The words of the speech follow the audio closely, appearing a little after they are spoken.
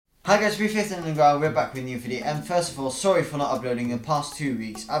Hi guys, Refit and Ground, we're back with a new video, and first of all, sorry for not uploading in the past 2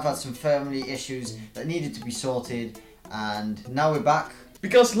 weeks. I've had some family issues that needed to be sorted, and now we're back.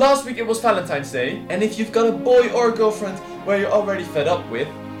 Because last week it was Valentine's Day, and if you've got a boy or a girlfriend where you're already fed up with,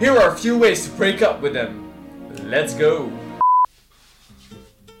 here are a few ways to break up with them. Let's go!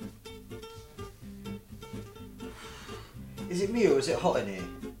 Is it me or is it hot in here?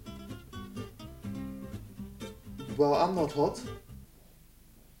 Well, I'm not hot.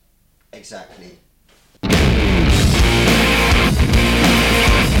 Exactly.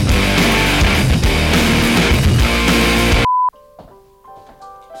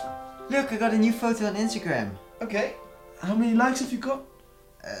 Look, I got a new photo on Instagram. Okay, how many likes have you got?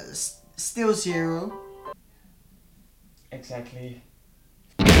 Still 0. Exactly.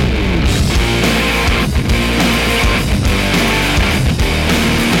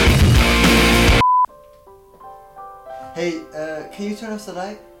 Hey, can you turn off the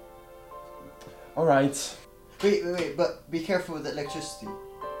light? Alright, Wait, but be careful with the electricity.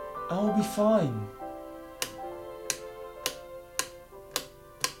 I'll be fine.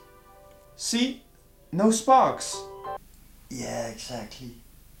 See? No sparks. Yeah, exactly.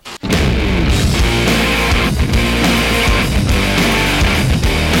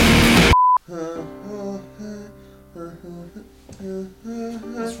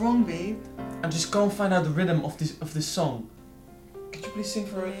 What's wrong, babe? I just can't find out the rhythm of this song. Could you please sing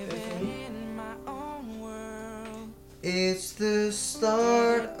for me? It's the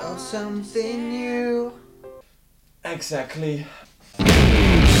start of something new. Exactly.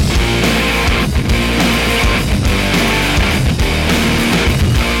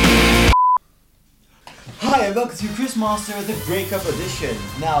 Hi and welcome to Chris Master, the Breakup Edition.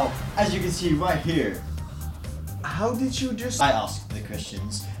 Now, as you can see right here, How did you just... I asked the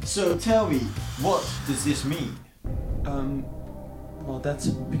questions. So tell me, what does this mean? Well, that's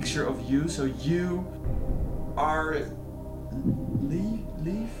a picture of you, so you are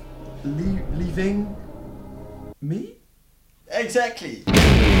leaving me? Exactly.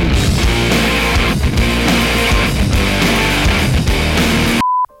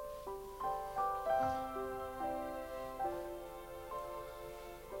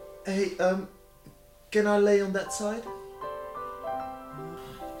 Hey, can I lay on that side?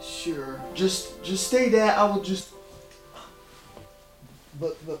 Sure. Just stay there, I will just...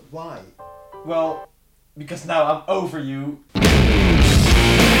 But why? Well, because now I'm over you.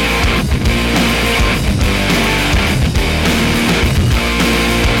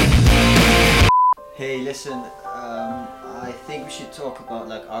 Hey, listen, I think we should talk about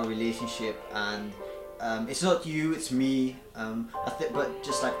like our relationship, and it's not you, it's me. But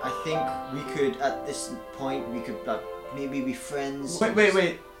just like I think we could at this point we could like maybe be friends.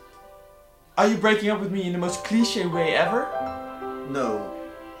 Wait. Are you breaking up with me in the most cliche way ever? No.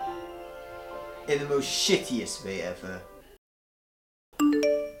 In the most shittiest way ever.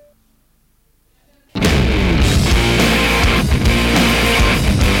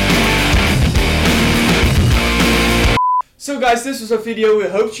 So guys, this was our video, we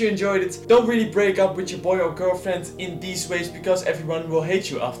hope you enjoyed it. Don't really break up with your boy or girlfriend in these ways because everyone will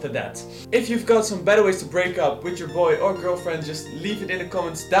hate you after that. If you've got some better ways to break up with your boy or girlfriend, just leave it in the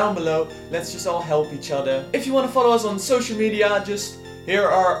comments down below. Let's just all help each other. If you want to follow us on social media, just here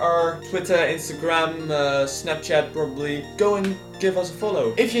are our Twitter, Instagram, Snapchat probably. Go and give us a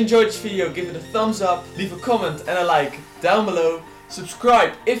follow. If you enjoyed this video, give it a thumbs up, leave a comment and a like down below.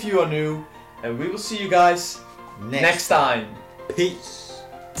 Subscribe if you are new, and we will see you guys next time. Peace.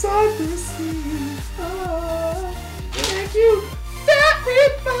 Time to see. Thank you very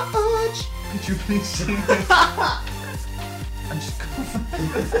much. Could you please sing it? I'm just coughing.